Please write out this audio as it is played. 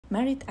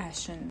Married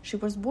Ascan. She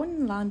was born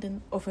in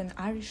London of an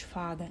Irish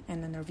father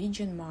and a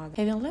Norwegian mother.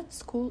 Having left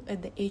school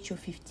at the age of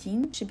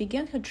 15, she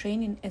began her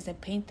training as a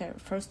painter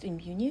first in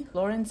Munich,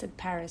 Florence and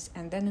Paris,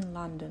 and then in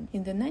London.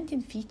 In the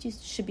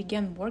 1950s, she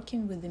began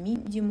working with the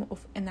medium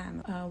of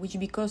enamel, which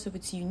because of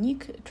its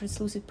unique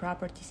translucent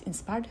properties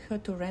inspired her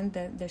to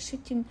render the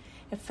shifting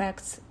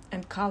effects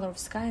and color of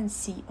sky and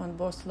sea on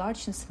both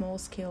large and small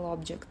scale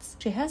objects.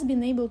 She has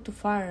been able to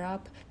fire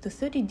up to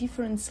 30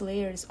 different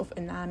layers of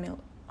enamel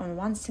on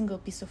one single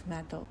piece of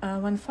metal,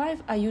 when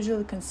 5 are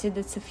usually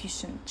considered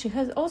sufficient. She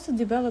has also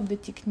developed the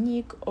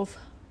technique of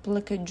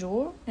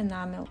plaquage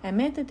enamel, a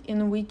method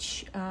in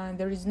which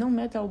there is no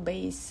metal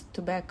base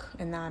to back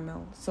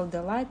enamel, so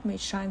the light may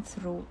shine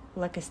through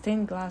like a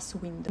stained glass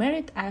window.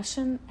 Married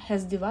Ascan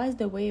has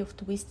devised a way of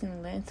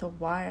twisting lengths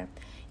of wire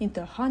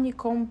into a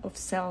honeycomb of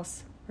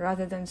cells,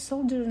 rather than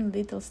soldering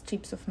little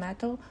strips of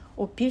metal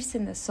or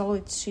piercing a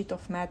solid sheet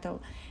of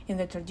metal in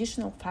the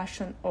traditional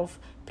fashion of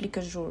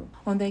plaquage.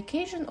 On the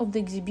occasion of the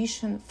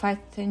exhibition 5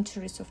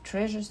 Centuries of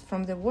Treasures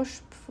from the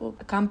Worshipful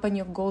Company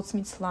of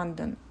Goldsmiths,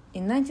 London,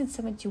 in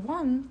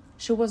 1971,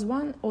 she was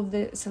one of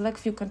the select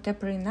few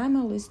contemporary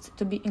enamelists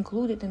to be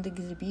included in the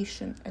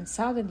exhibition and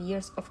 1,000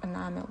 Years of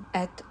Enamel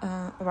at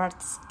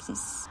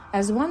Wartskis.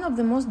 As one of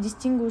the most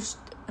distinguished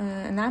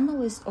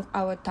enamelists of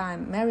our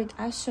time, Married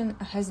Ascan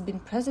has been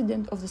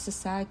president of the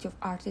Society of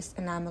Artist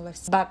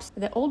Enamelists, Babst,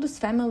 the oldest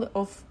family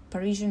of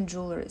Parisian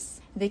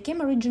jewelers. They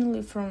came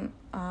originally from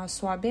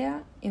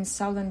Swabia in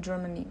southern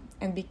Germany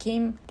and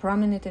became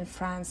prominent in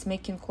France,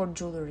 making court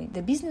jewelry.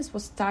 The business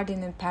was started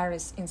in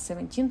Paris in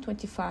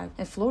 1725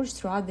 and flourished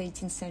throughout the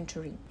 18th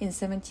century. In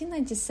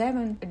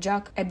 1797,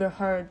 Jacques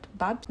Eberhard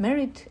Babst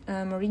married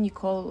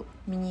Marie-Nicole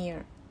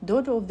Minier,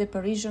 daughter of the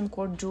Parisian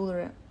court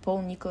jeweler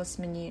Paul Nicolas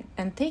Minier,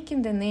 and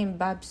taking the name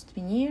Babst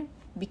Minier,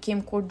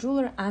 became court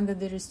jeweler under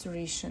the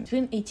Restoration.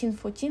 Between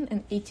 1814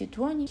 and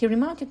 1820, he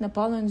remounted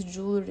Napoleon's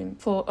jewelry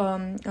for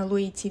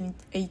Louis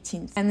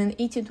XVIII, and in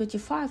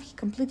 1825 he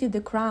completed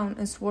the crown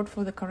and sword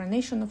for the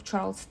coronation of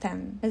Charles X.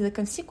 As a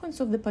consequence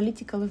of the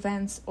political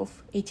events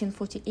of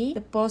 1848,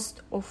 the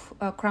post of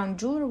crown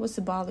jeweler was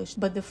abolished,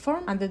 but the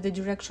firm, under the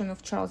direction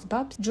of Charles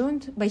Babst,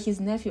 joined by his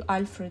nephew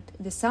Alfred,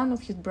 the son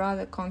of his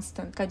brother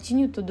Constant,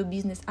 continued to do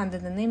business under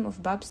the name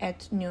of Babst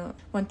at New.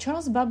 When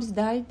Charles Babst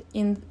died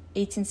in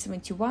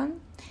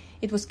 1871,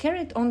 it was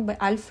carried on by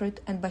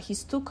Alfred and by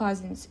his 2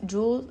 cousins,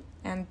 Jules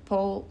and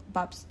Paul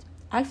Babst.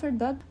 Alfred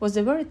Babst was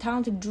a very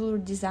talented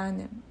jewelry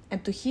designer,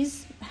 and to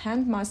his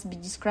hand must be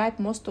described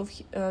most of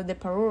the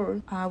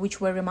parures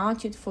which were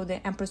remounted for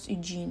the Empress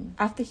Eugenie.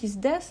 After his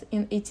death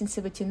in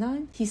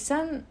 1879, his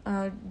son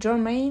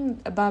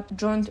Germain Babst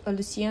joined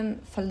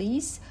Lucien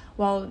Felice,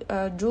 while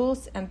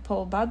Jules and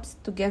Paul Babst,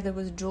 together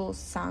with Jules'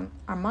 son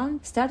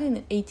Armand, started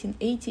in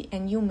 1880 a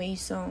new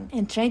maison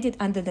and traded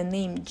under the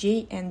name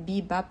J. and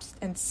B. Babst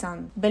and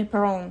Son.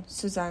 Belperron,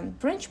 Suzanne.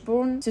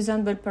 French-born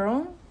Suzanne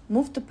Belperron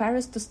moved to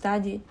Paris to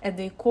study at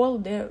the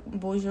École des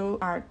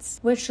Beaux-Arts,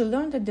 where she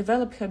learned and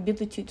developed her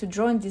ability to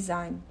draw and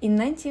design. In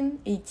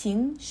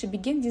 1918, she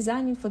began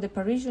designing for the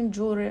Parisian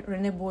jeweler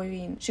René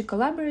Boivin. She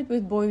collaborated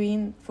with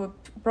Boivin for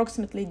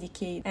approximately a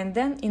decade, and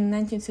then in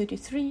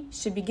 1933,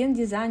 she began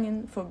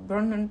designing for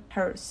Bernard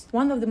Herz,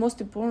 one of the most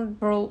important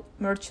pearl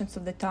merchants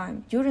of the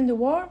time. During the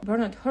war,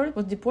 Bernard Herz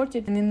was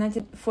deported, and in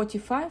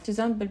 1945,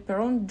 Suzanne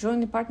Belperron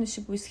joined a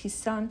partnership with his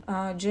son,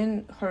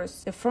 Jean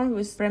Herz. The firm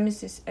with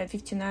premises at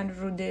 59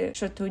 Rue de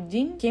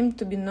Chateaudun came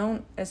to be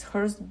known as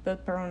Herz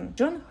Belperron.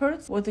 John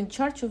Herz was in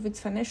charge of its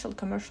financial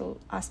commercial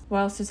aspect,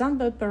 while Suzanne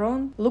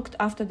Belperron looked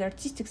after the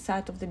artistic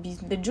side of the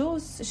business. The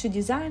jewels she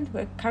designed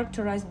were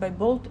characterized by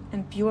bold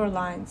and pure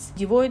lines,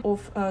 devoid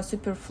of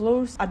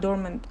superfluous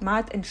adornment,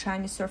 matte and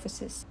shiny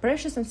surfaces.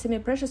 Precious and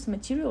semi-precious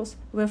materials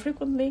were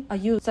frequently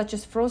used, such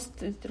as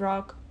frosted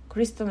rock,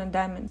 crystal and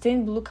diamond,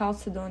 stained blue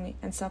chalcedony,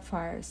 and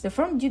sapphires. The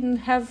firm didn't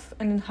have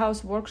an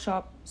in-house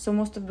workshop, so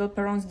most of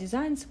Belperron's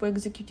designs were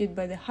executed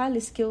by the highly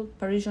skilled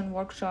Parisian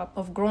workshop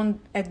of Grand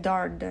et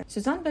Darde.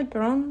 Suzanne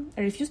Belperron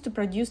refused to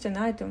produce an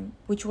item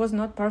which was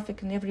not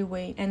perfect in every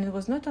way, and it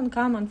was not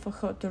uncommon for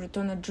her to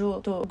return a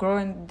jewel to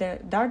Grand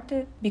et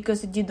Darde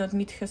because it did not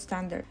meet her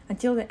standard.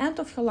 Until the end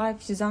of her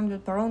life, Suzanne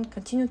Belperron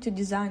continued to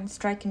design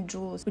striking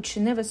jewels, which she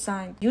never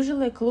signed.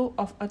 Usually a clue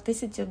of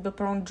authenticity of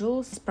Belperron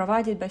jewels is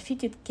provided by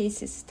fitted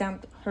cases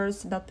stamped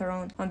Herz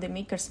Belperron on the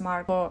maker's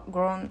mark for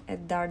Grand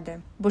et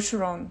Darde.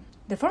 Boucheron.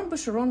 The firm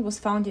Boucheron was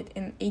founded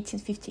in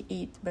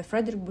 1858 by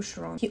Frederic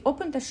Boucheron. He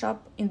opened a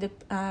shop in the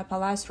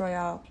Palais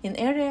Royal, an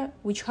area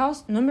which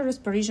housed numerous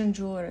Parisian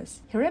jewelers.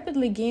 He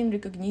rapidly gained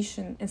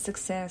recognition and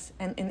success,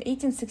 and in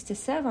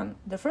 1867,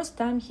 the first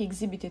time he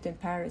exhibited in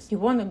Paris, he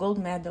won a gold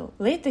medal.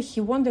 Later,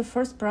 he won the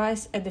first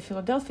prize at the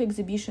Philadelphia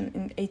exhibition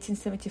in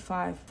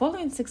 1875.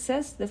 Following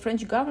success, the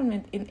French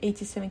government in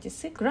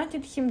 1876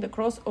 granted him the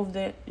Cross of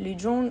the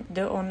Légion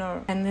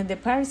d'Honneur, and at the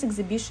Paris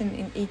exhibition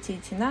in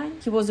 1889,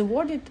 he was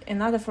awarded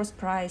another first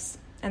prize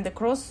and the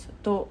Cross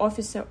to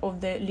Officer of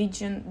the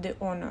Legion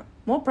d'Honneur.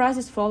 More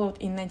prizes followed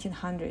in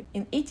 1900.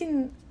 In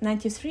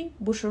 1893,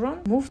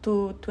 Boucheron moved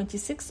to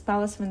 26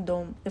 Palace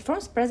Vendôme, the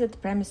firm's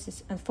present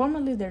premises and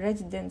formerly the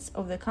residence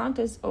of the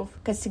Countess of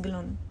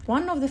Castiglione,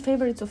 one of the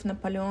favorites of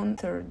Napoleon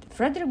III.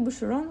 Frederick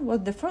Boucheron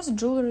was the first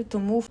jeweler to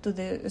move to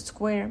the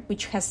square,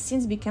 which has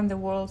since become the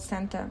world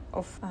center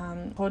of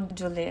haute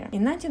joaillerie.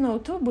 In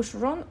 1902,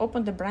 Boucheron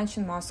opened a branch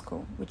in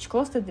Moscow, which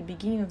closed at the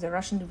beginning of the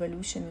Russian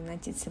Revolution in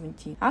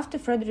 1917. After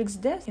Frederick's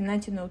death in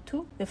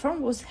 1902, the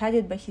firm was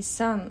headed by his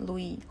son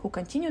Louis, who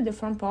continued the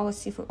firm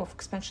policy of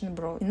expansion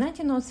abroad. In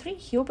 1903,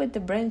 he opened a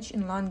branch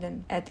in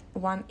London at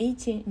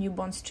 180 New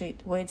Bond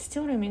Street, where it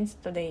still remains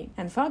today,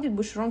 and founded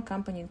Boucheron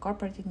Company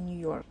Incorporated in New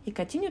York. He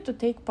continued to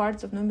take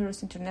part of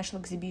numerous international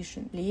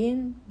exhibitions: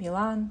 Lyon,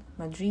 Milan,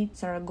 Madrid,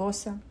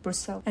 Zaragoza,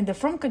 Brussels, and the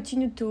firm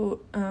continued to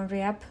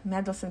re-up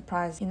medals and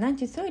prizes. In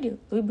 1930,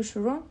 Louis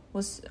Boucheron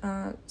was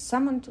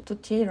summoned to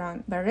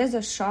Tehran by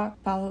Reza Shah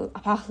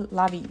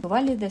Pahlavi to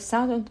value the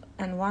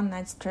 1,001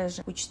 Nights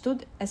treasure, which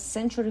stood as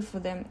sanctuary for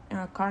the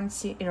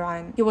currency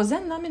Iran. He was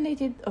then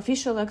nominated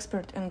official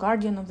expert and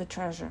guardian of the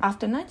treasure.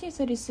 After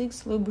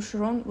 1936, Louis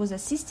Boucheron was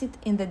assisted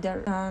in the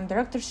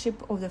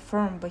directorship of the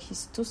firm by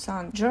his two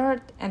sons,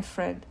 Gerard and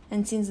Fred,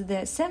 and since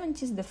the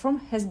 70s, the firm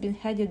has been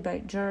headed by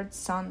Gerard's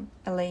son,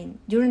 Alain.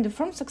 During the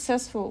firm's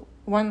successful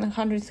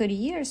 130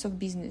 years of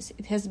business,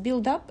 it has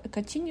built up and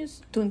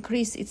continues to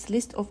increase its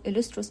list of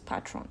illustrious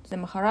patrons: the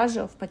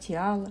Maharaja of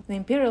Patiala, the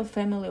Imperial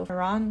Family of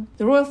Iran,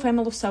 the Royal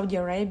Family of Saudi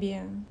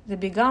Arabia, the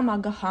Begum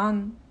Aga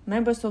Khan,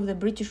 members of the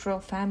British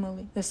Royal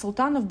Family, the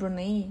Sultan of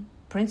Brunei,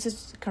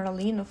 Princess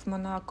Caroline of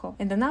Monaco,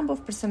 and a number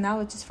of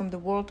personalities from the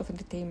world of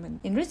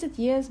entertainment. In recent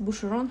years,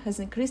 Boucheron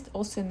has increased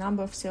also a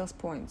number of sales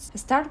points. A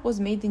start was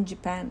made in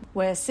Japan,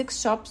 where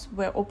 6 shops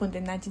were opened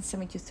in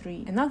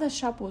 1973. Another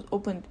shop was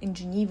opened in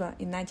Geneva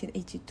in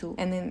 1982,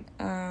 and in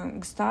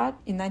Gstaad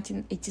in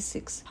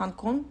 1986, Hong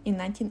Kong in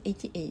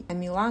 1988, and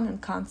Milan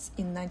and Cannes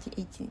in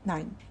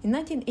 1989. In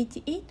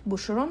 1988,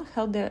 Boucheron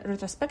held a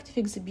retrospective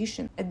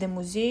exhibition at the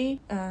Musée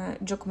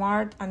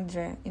Jacquemart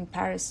André in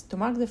Paris to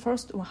mark the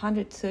first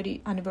 130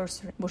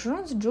 anniversary.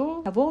 Boucheron's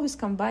jewels have always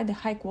combined a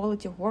high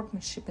quality of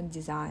workmanship and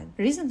design.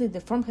 Recently, the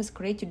firm has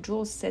created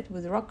jewels set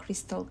with rock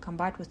crystal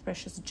combined with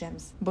precious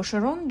gems.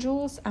 Boucheron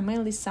jewels are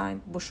mainly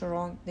signed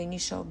Boucheron, the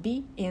initial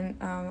B, in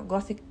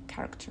Gothic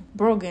character.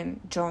 Bogden,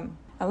 John,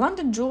 a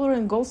London jeweler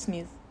and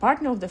goldsmith,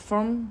 partner of the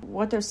firm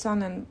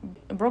Watterson and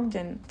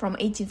Bogden from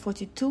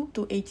 1842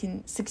 to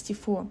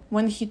 1864,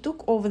 when he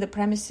took over the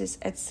premises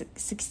at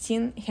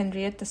 16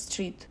 Henrietta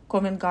Street,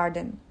 Covent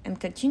Garden,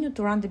 and continued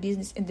to run the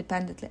business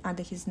independently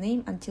under his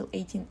name until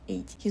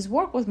 1880. His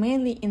work was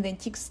mainly in the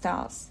antique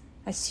styles.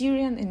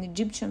 Assyrian and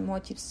Egyptian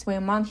motifs were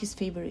among his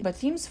favorites, but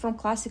themes from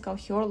classical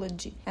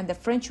horology and the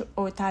French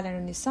or Italian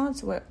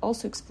Renaissance were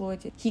also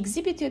exploited. He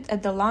exhibited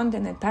at the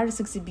London and Paris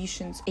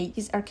exhibitions.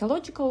 His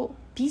archaeological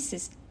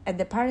pieces at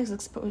the Paris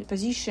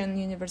Exposition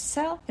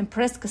Universelle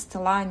impressed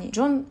Castellani.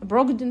 John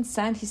Bogden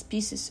signed his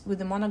pieces with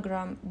the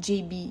monogram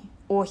JB,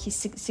 or his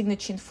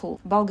signature in full,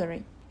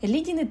 Bulgari. A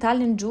leading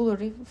Italian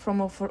jewelry from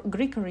of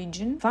Greek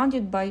origin,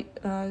 founded by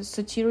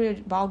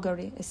Sotirio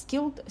Bulgari, a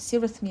skilled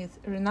silversmith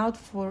renowned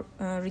for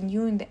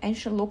renewing the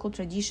ancient local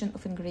tradition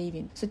of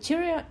engraving.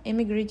 Sotirio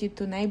emigrated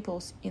to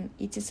Naples in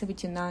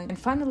 1879 and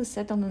finally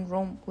settled in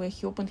Rome, where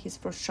he opened his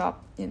first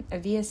shop in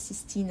Via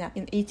Sistina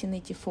in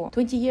 1884.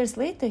 20 years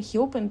later, he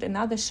opened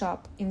another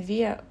shop in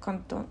Via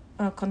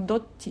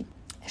Condotti,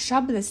 a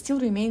shop that still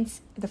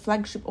remains the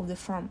flagship of the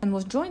firm, and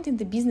was joined in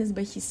the business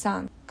by his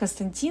sons,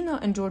 Costantino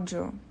and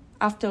Giorgio.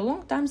 After a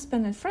long time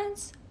spent in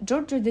France,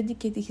 Giorgio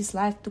dedicated his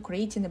life to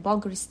creating a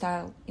Bulgari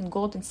style in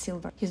gold and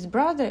silver. His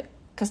brother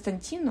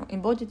Costantino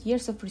embodied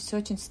years of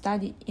research and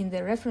study in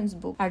the reference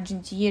book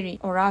Argentieri,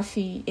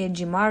 Orafi,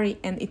 Gimari,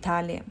 and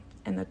Italia,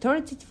 an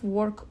authoritative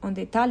work on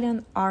the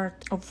Italian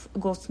art of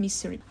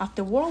goldsmithry.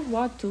 After World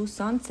War II,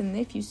 sons and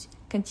nephews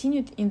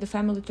continued in the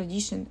family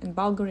tradition, and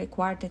Bulgari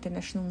acquired an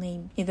international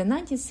name. In the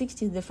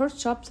 1960s, the first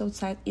shops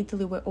outside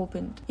Italy were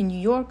opened in New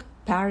York,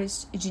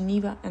 Paris,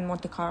 Geneva, and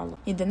Monte Carlo.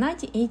 In the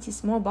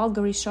 1980s, more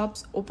Bulgari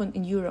shops opened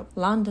in Europe: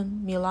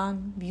 London,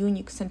 Milan,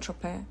 Munich,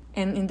 Saint-Tropez,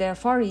 and in the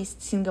Far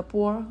East,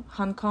 Singapore,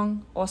 Hong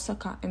Kong,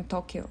 Osaka, and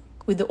Tokyo,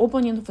 with the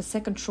opening of a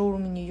second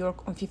showroom in New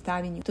York on Fifth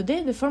Avenue.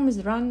 Today, the firm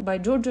is run by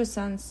Giorgio's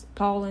sons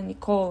Paolo and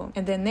Niccolo,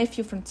 and their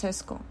nephew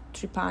Francesco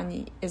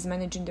Tripani as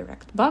managing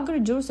director.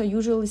 Bulgari jewels are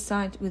usually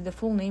signed with the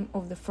full name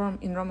of the firm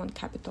in Roman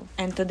capital.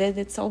 And today,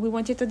 that's all we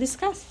wanted to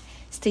discuss.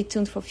 Stay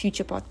tuned for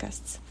future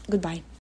podcasts. Goodbye.